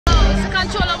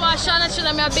controller was Shana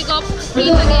Chilla, me a big up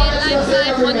Petagaye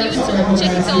live on YouTube.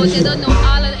 Check it out, you don't know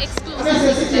all of the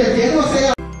exclusive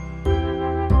things.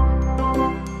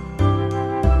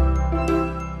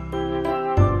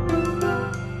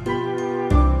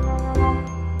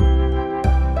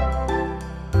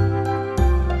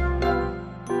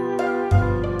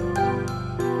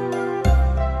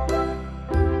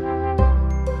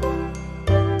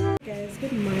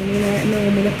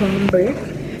 On break,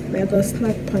 I go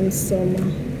snack on some,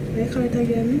 what I call it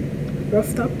again,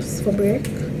 rough tops for break.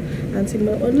 And so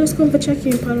I'm just going for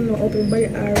check-in, pan on open body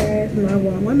alright, and I have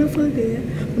a wonderful day.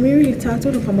 I'm really tired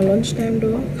for my lunchtime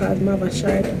though, because I have a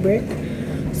short break.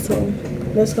 So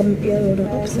let's come here and load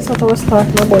up. This is what I was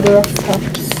talking about, the rough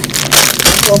tops.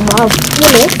 So I have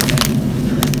full up,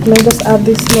 and I just have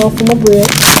this now for my break.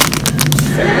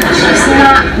 She's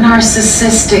not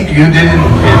narcissistic. You didn't.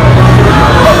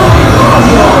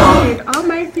 All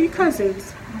my three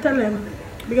cousins, tell them.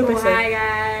 Big up yourself. Hi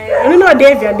guys. You know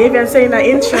Davian. Davian saying that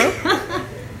intro.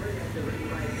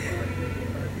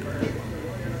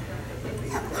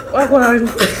 What going?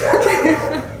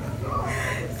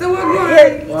 So we're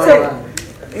going.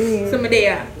 Yeah, So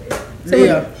Medea.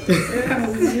 There.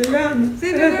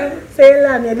 Say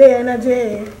land, you're there in a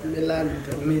J.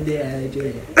 Me there,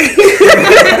 Jay.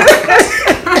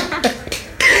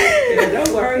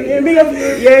 Don't worry. Big up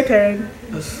your turn.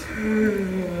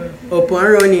 Up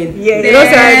and running. Yeah, you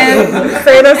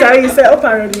know how you say up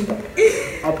and running.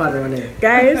 Up and running.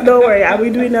 Guys, don't worry. I'll be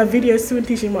doing a video soon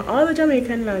teaching me all the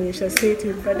Jamaican language, so stay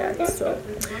tuned for that. So,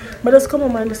 but just come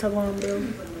on, man, this is going, bro.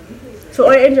 So,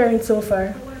 are you enjoying it so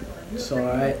far? It's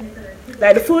alright.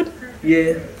 Like the food?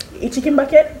 Yeah. Eat chicken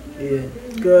bucket? Yeah.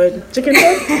 Good. Chicken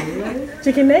leg?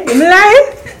 Chicken leg? You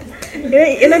lying?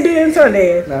 You're not doing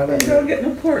Sunday? No. Don't get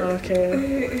no pork.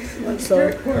 Okay.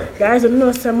 So, guys, I don't know,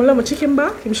 I love my chicken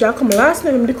back. I'm sure I come last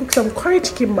night, they cook some curry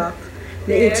chicken back.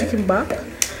 They eat chicken back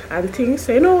and things.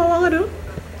 So, you know what I'm going to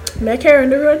do? I carry on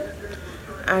the road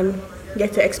and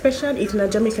get the expression eating a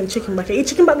Jamaican chicken back. You eat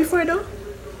chicken back before though?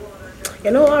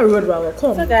 You know what road will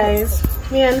come. So, guys,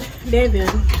 me and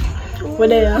Davian, we're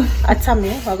there at Tammy.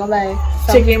 We're going to buy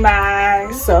some Chicken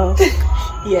bags. So,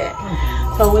 yeah.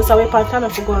 So we're part time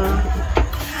to go on.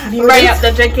 Right up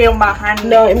the chicken back.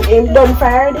 No, I'm done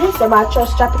fire this. So I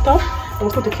just chop it up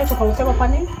and put the ketchup on it.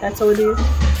 That's how it is.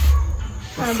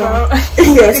 So,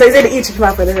 yeah, so it's eat chicken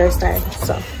back for the first time.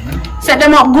 So set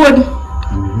them up good.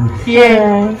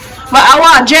 Yeah. But I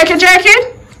want jerky.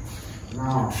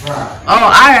 No, Oh,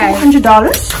 alright. $100.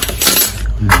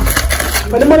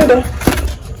 But the money though.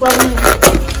 Well,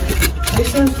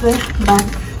 this is the bag.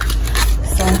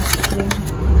 So, yeah.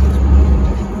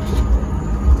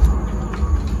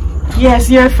 Yes,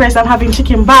 you're first. I'm having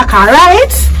chicken back,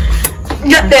 alright?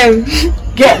 Get them.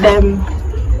 Get them.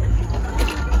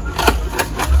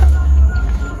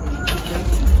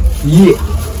 yeah.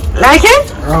 Like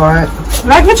it? Alright.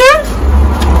 Like it, you?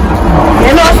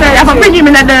 You know, sir, if I bring him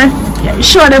in at the,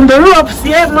 show them the ropes,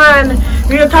 yeah, man.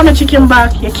 Real Tommy chicken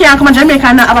back. You can't come to Jamaica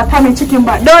and not have a Tommy chicken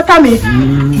back. No, Tommy.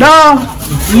 No.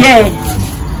 Yeah.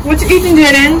 What you eating,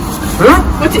 Jaden? Huh?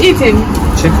 What you eating?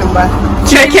 Chicken back.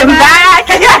 Chicken back.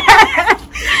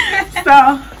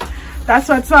 So that's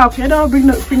what's up. You know, bring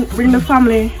the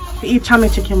family to eat Tommy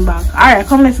chicken back. Alright,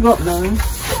 come, let's go up now.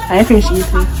 I finish eating.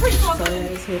 So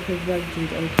guys, hope everybody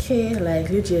did okay. Like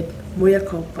legit,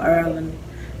 wake up around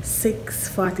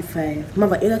 6:45. I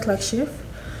have an 8 o'clock shift.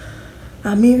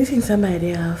 I mean, the things I might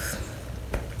have.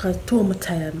 Because I'm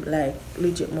tired, like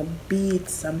legit, my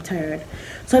beats, I'm tired.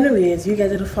 So anyways, you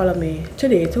guys have to follow me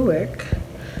today to work.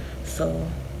 So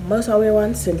most I wear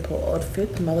one simple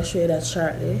outfit. I'm gonna show you that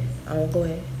shortly. I'll go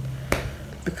ahead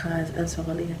because that's what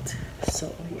I'm gonna eat.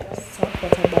 So yes, so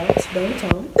what about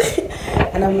downtown.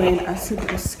 And I'm wearing a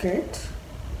simple skirt,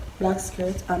 black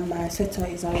skirt, and my sweater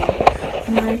is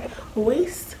around my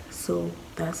waist. So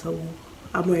that's how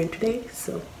I'm wearing today.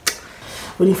 So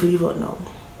we need to leave out now.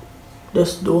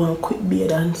 Just do one quick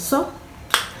beard and so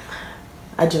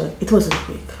I joined. It wasn't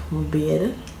quick. My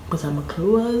beard, but I'm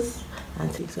clothes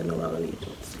and things. So now I'm gonna leave it.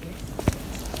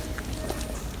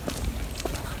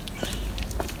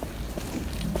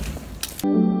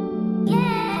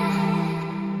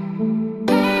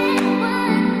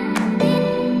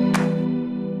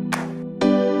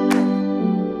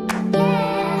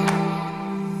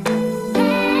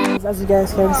 As you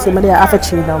guys can see, I have a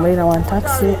tree now. I don't want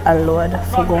taxi and load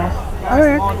for go.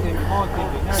 Alright.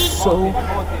 So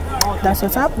that's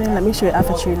what's happening. Let me show you half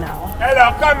a tree now.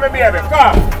 Hello, come my baby,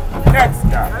 come. Next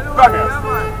guy, come here.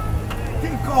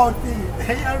 Think out things.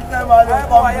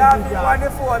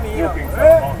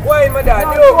 Why my dad?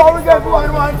 We get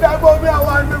one time, but me I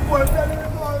want before.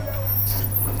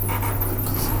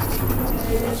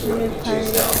 Peanut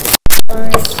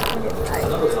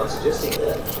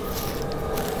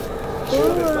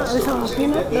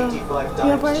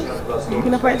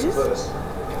purchase?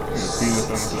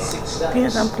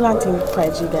 Peanut and plantain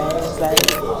fudge, you guys.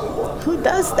 Like, who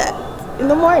does that in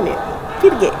the morning?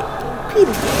 Petagaye.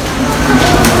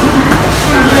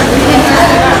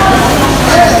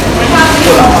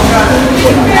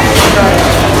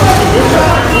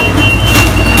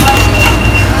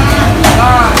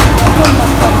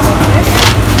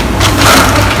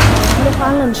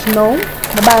 I'm lunch now. I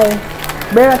buy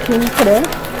Burger King today.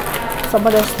 Some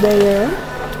of us there.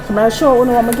 So I'm show you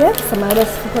what I'm get. So I'm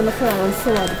just put on the floor and see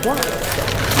what I want.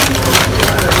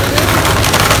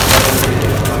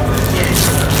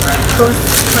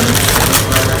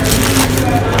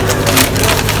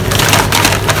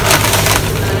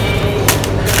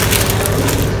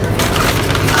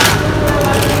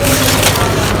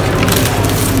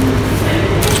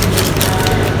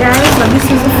 Guys, now this is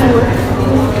the food.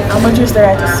 I'm gonna just the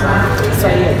right to so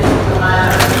yeah.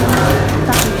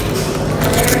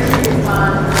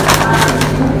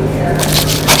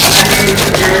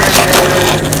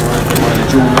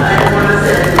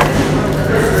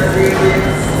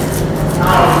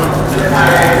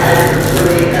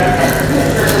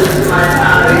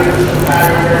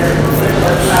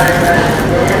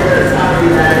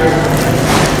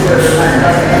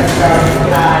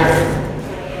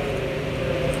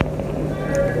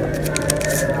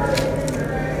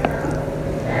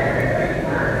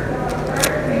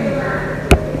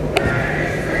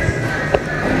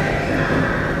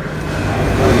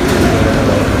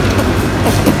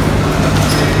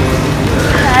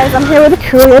 I'm here with the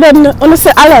crew. You don't want to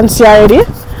say Alliance already.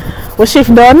 We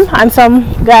shift done and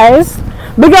some guys.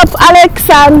 Big up Alex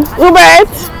and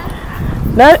Hubert.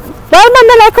 That man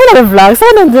like come in the vlog. So I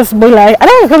don't just be like, I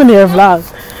don't come in the vlog.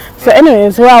 So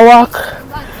anyways, we are walk.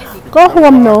 Go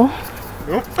home now.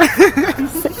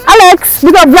 Alex,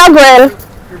 big up Vlogwell.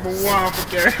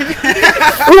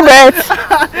 Hubert.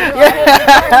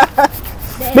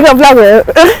 Big up Vlogwell.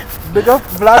 Big up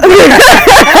vlog.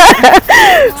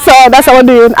 So that's what we're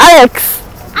doing. Alex,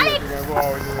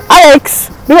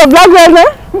 big up Vlogwell, no?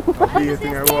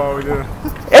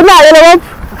 It's not really up.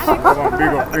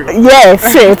 Yeah,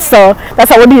 shit. So that's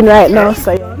what we're doing right now.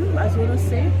 So yeah. As you want to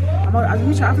say, as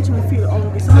we try to feel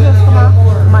hungry. Some of us come out,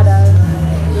 mothers.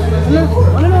 I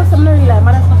don't know, some really like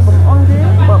mothers come hungry,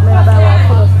 but me I buy one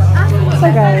for us. So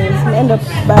guys, we end up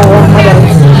buying one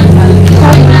mothers.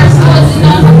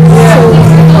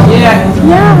 Yeah.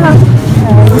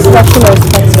 This is actually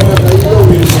expensive.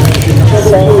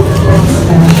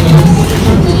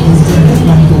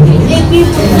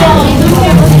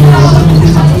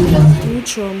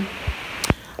 YouTube.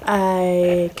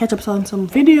 I catch up on some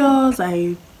videos.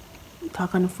 I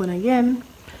talk on the phone again,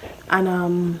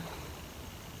 and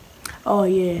oh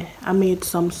yeah, I made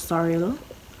some story.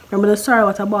 Remember the story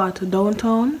what I bought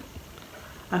downtown?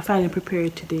 I finally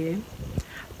prepared today.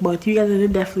 But you guys will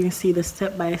definitely see the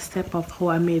step-by-step of how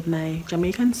I made my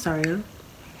Jamaican style.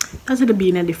 That's going to be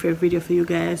in a different video for you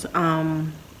guys.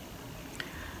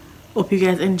 Hope you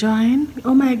guys enjoying.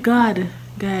 Oh my god,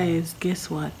 guys, guess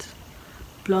what?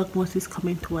 Vlogmas is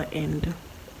coming to an end.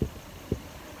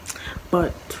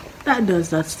 But that does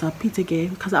that stop Petagaye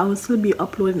because I will still be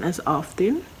uploading as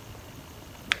often.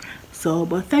 So,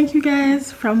 but thank you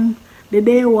guys from the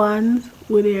day one.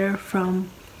 We're there from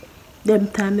them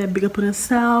time. They big up on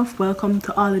yourself. Welcome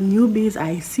to all the newbies.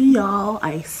 I see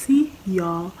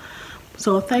y'all.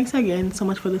 So thanks again so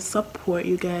much for the support,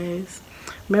 you guys.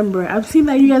 Remember, I've seen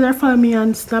that you guys are following me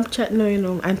on Snapchat now, you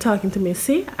know, and talking to me.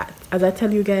 See, as I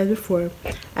tell you guys before,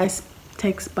 I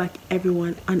text back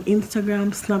everyone on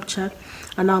Instagram, Snapchat,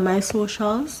 and all my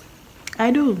socials.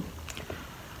 I do.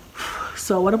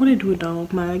 So what I'm gonna do now, I'm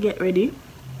gonna get ready,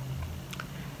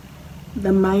 the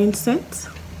mindset,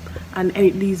 and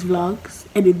edit this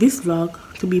vlog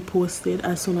to be posted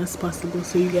as soon as possible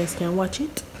so you guys can watch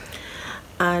it,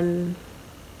 and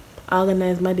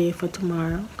organize my day for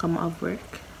tomorrow. Come off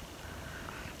work.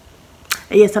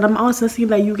 Yes, and I'm also seeing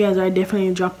that you guys are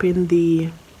definitely dropping the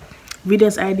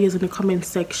videos ideas in the comment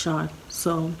section.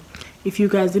 So if you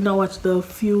guys did not watch the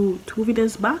two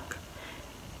videos back,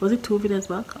 was it 2 videos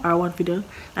back or 1 video,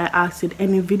 I asked it,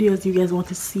 any videos you guys want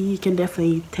to see, you can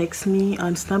definitely text me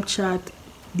on Snapchat,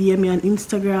 DM me on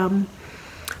Instagram,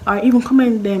 or even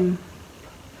comment them,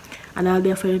 and I'll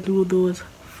definitely do those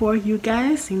for you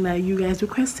guys. Seeing that you guys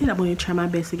requested, I'm going to try my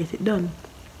best to get it done.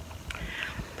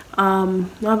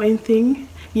 Don't have anything.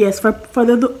 Yes, for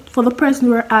the person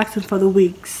who are asking for the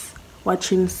wigs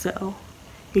watching, so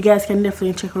you guys can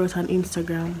definitely check her out on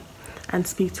Instagram. and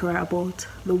speak to her about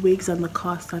the wigs and the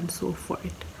cost and so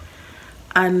forth.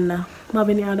 And have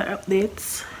any other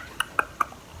updates?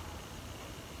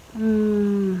 I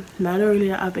don't really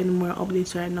have any more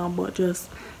updates right now, but just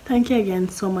thank you again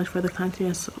so much for the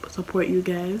continuous support, you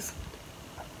guys.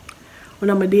 One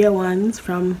of my dear ones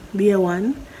from day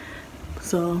one.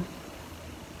 So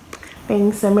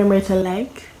thanks, and remember to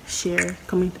like, share,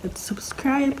 comment and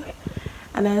subscribe,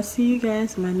 and I'll see you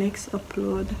guys in my next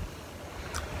upload.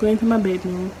 Going to my bed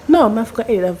now. No, I'm not going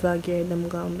to edit a vlog here, I'm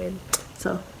going to bed.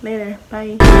 So later,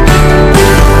 bye.